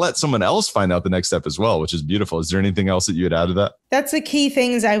you can let someone else find out the next step as well, which is beautiful. Is there anything else that you would add to that? That's the key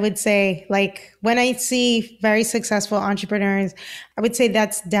things I would say. Like, when I see very successful entrepreneurs, I would say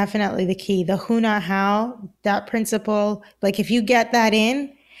that's definitely the key. The Who Not How, that principle. Like, if you get that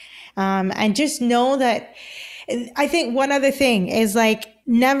in, and just know that, I think one other thing is, like,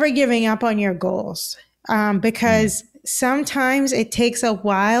 never giving up on your goals, because sometimes it takes a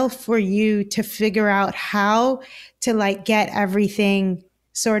while for you to figure out how to, like, get everything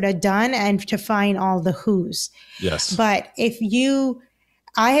sort of done and to find all the who's. Yes. But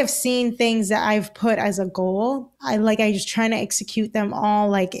I have seen things that I've put as a goal. I was trying to execute them all,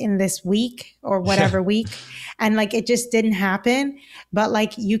 like, in this week or whatever week. And, like, it just didn't happen. But,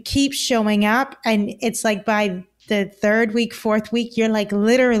 like, you keep showing up, and it's like by the third week, fourth week, you're, like,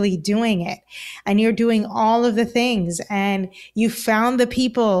 literally doing it, and you're doing all of the things, and you found the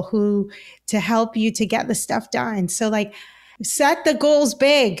people to help you to get the stuff done. So, like, set the goals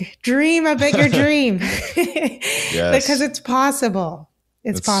big, dream a bigger dream, because it's possible.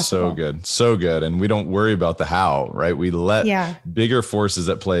 It's possible. So good. So good. And we don't worry about the how, right? We let bigger forces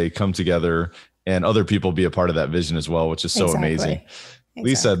at play come together, and other people be a part of that vision as well, which is so amazing.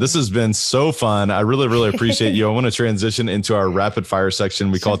 Lisa, this has been so fun. I really, really appreciate you. I want to transition into our rapid fire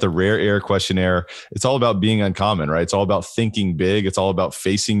section. We call it the Rare Air Questionnaire. It's all about being uncommon, right? It's all about thinking big. It's all about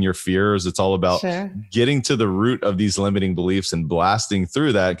facing your fears. It's all about getting to the root of these limiting beliefs and blasting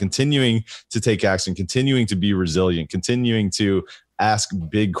through that, continuing to take action, continuing to be resilient, continuing to ask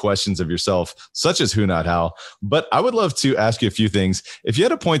big questions of yourself, such as Who Not How. But I would love to ask you a few things. If you had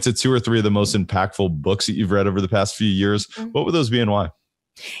to point to 2 or 3 of the most impactful books that you've read over the past few years, what would those be and why?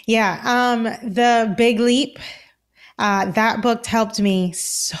 Yeah. The Big Leap. That book helped me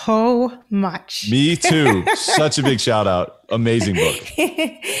so much. Me too. Such a big shout out. Amazing book.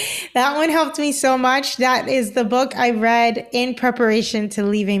 That one helped me so much. That is the book I read in preparation to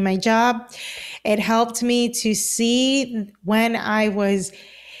leaving my job. It helped me to see when I was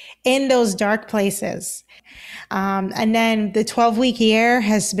in those dark places. And then the 12-week year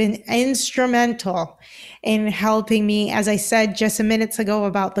has been instrumental in helping me, as I said just a minute ago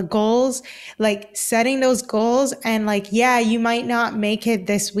about the goals, like setting those goals, and like, yeah, you might not make it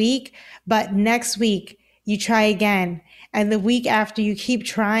this week, but next week you try again. And the week after, you keep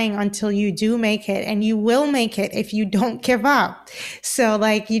trying until you do make it, and you will make it if you don't give up. So,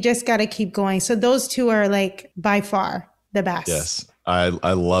 like, you just got to keep going. So those 2 are, like, by far the best. Yes. I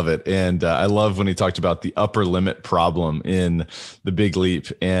love it. And I love when he talked about the upper limit problem in The Big Leap.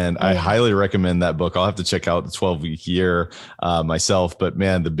 And I highly recommend that book. I'll have to check out the 12-week year myself. But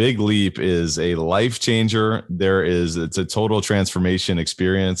man, The Big Leap is a life changer. It's a total transformation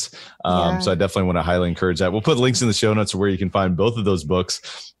experience. So I definitely want to highly encourage that. We'll put links in the show notes where you can find both of those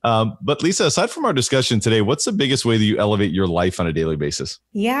books. But Lisa, aside from our discussion today, what's the biggest way that you elevate your life on a daily basis?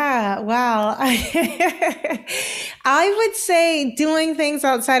 Yeah, wow. I would say doing things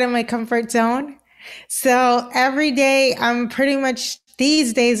outside of my comfort zone. So every day, I'm pretty much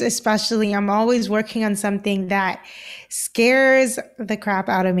these days, especially, I'm always working on something that scares the crap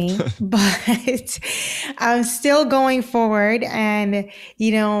out of me, but I'm still going forward and,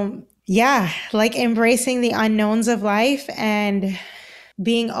 yeah, like embracing the unknowns of life and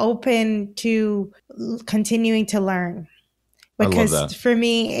being open to continuing to learn. I love Because that. for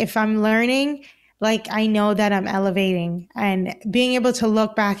me, if I'm learning, like I know that I'm elevating and being able to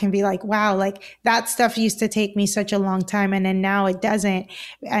look back and be like, wow, like that stuff used to take me such a long time and then now it doesn't.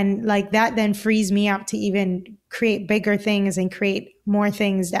 And like that then frees me up to even create bigger things and create more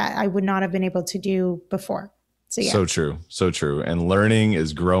things that I would not have been able to do before. So yeah. So true. So true. And learning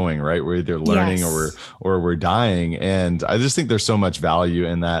is growing, right? We're either learning Yes. or we're dying. And I just think there's so much value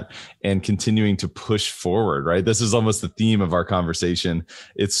in that and continuing to push forward, right? This is almost the theme of our conversation.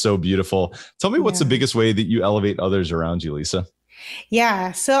 It's so beautiful. Tell me what's the Yeah. biggest way that you elevate others around you, Lisa?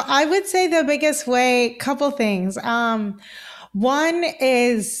 Yeah. So I would say the biggest way, couple things. One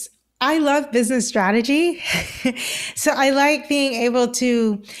is I love business strategy. So I like being able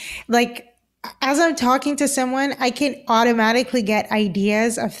to like as I'm talking to someone, I can automatically get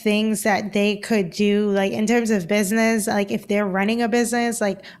ideas of things that they could do, like in terms of business, like if they're running a business,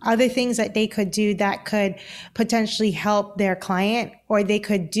 like other things that they could do that could potentially help their client or they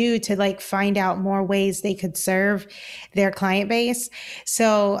could do to like find out more ways they could serve their client base.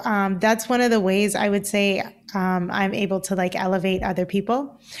 So that's one of the ways I would say I'm able to like elevate other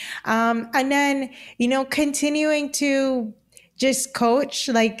people. And then, continuing to just coach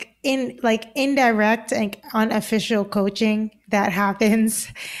like indirect and unofficial coaching that happens.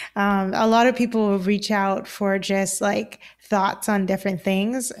 A lot of people will reach out for just like thoughts on different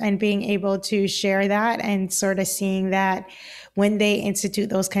things and being able to share that and sort of seeing that when they institute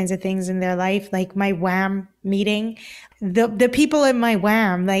those kinds of things in their life, like my WHAM meeting, the people in my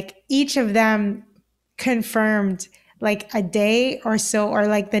WHAM, like each of them confirmed like a day or so or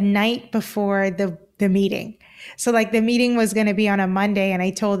like the night before the meeting. So like the meeting was going to be on a Monday and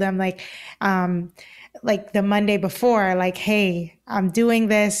I told them like the Monday before, like, hey, I'm doing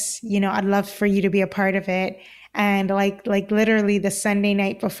this, I'd love for you to be a part of it. And like literally the Sunday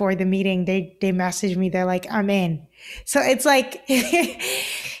night before the meeting, they messaged me. They're like, I'm in. So it's like,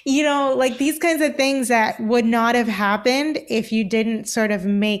 like these kinds of things that would not have happened if you didn't sort of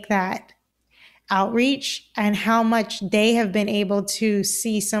make that outreach and how much they have been able to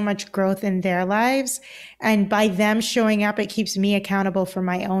see so much growth in their lives. And by them showing up, it keeps me accountable for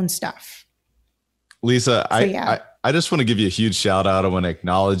my own stuff. Lisa, So, yeah. I just want to give you a huge shout out. I want to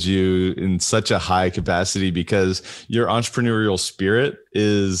acknowledge you in such a high capacity because your entrepreneurial spirit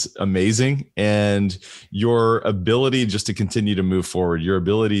is amazing and your ability just to continue to move forward, your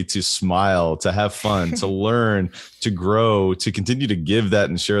ability to smile, to have fun, to learn, to grow, to continue to give that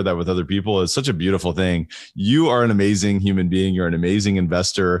and share that with other people is such a beautiful thing. You are an amazing human being. You're an amazing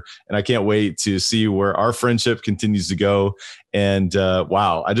investor. And I can't wait to see where our friendship continues to go. And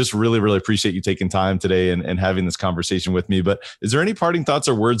wow, I just really, really appreciate you taking time today and having this conversation with me. But is there any parting thoughts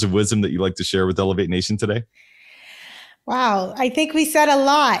or words of wisdom that you'd like to share with Elevate Nation today? Wow, I think we said a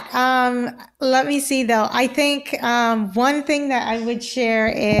lot. Let me see though. I think one thing that I would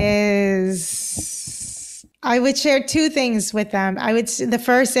share is I would share two things with them. The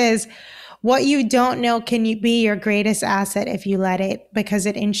first is what you don't know can you be your greatest asset if you let it, because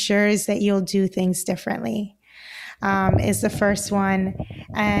it ensures that you'll do things differently. Is the first one.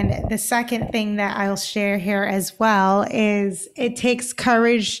 And the second thing that I'll share here as well is it takes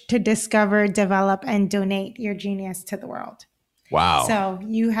courage to discover, develop, and donate your genius to the world. Wow. So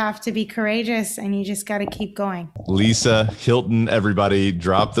you have to be courageous and you just got to keep going. Lisa Hilton, everybody,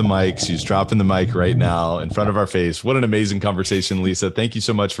 drop the mic. She's dropping the mic right now in front of our face. What an amazing conversation, Lisa. Thank you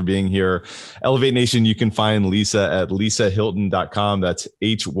so much for being here. Elevate Nation, you can find Lisa at lisahilton.com. That's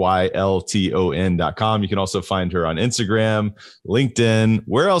HYLTON.com. You can also find her on Instagram, LinkedIn.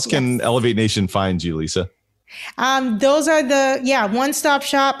 Where else can Elevate Nation find you, Lisa? Those are one-stop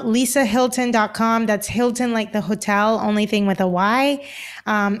shop, lisahilton.com. That's Hilton like the hotel, only thing with a Y.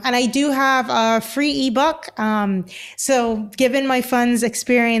 And I do have a free ebook. So given my funds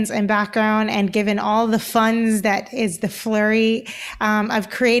experience and background and given all the funds that is the flurry, I've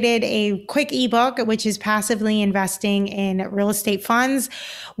created a quick ebook, which is passively investing in real estate funds,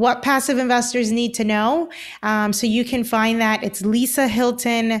 what passive investors need to know. So you can find that. It's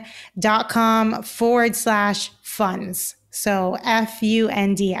lisahilton.com/funds. So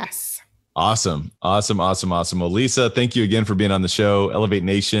FUNDS. Awesome. Well, Lisa, thank you again for being on the show. Elevate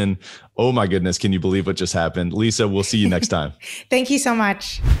Nation. Oh my goodness. Can you believe what just happened? Lisa, we'll see you next time. Thank you so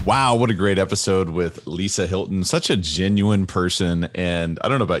much. Wow. What a great episode with Lisa Hilton. Such a genuine person. And I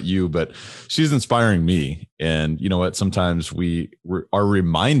don't know about you, but she's inspiring me. And you know what? Sometimes we are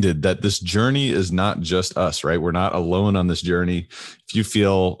reminded that this journey is not just us, right? We're not alone on this journey. If you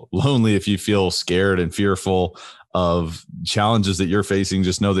feel lonely, if you feel scared and fearful of challenges that you're facing,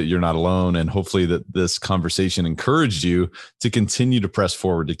 just know that you're not alone. And hopefully that this conversation encouraged you to continue to press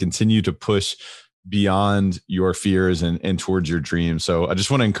forward, to continue to push beyond your fears and towards your dreams. So I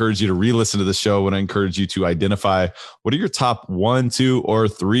just want to encourage you to re-listen to the show. I want to encourage you to identify what are your top 1, 2, or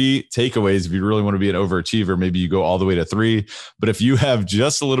 3 takeaways. If you really want to be an overachiever, maybe you go all the way to 3. But if you have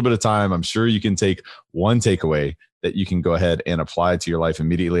just a little bit of time, I'm sure you can take one takeaway that you can go ahead and apply to your life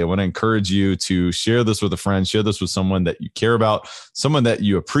immediately. I want to encourage you to share this with a friend, share this with someone that you care about, someone that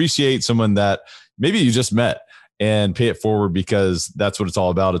you appreciate, someone that maybe you just met, and pay it forward, because that's what it's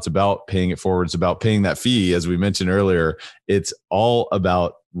all about. It's about paying it forward. It's about paying that fee. As we mentioned earlier, it's all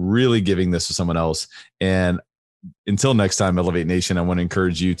about really giving this to someone else. And until next time, Elevate Nation, I want to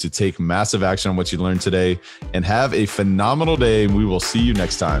encourage you to take massive action on what you learned today and have a phenomenal day. And we will see you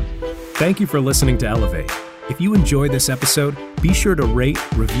next time. Thank you for listening to Elevate. If you enjoyed this episode, be sure to rate,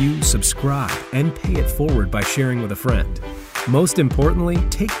 review, subscribe, and pay it forward by sharing with a friend. Most importantly,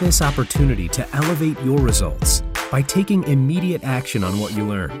 take this opportunity to elevate your results by taking immediate action on what you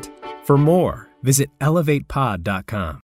learned. For more, visit elevatepod.com.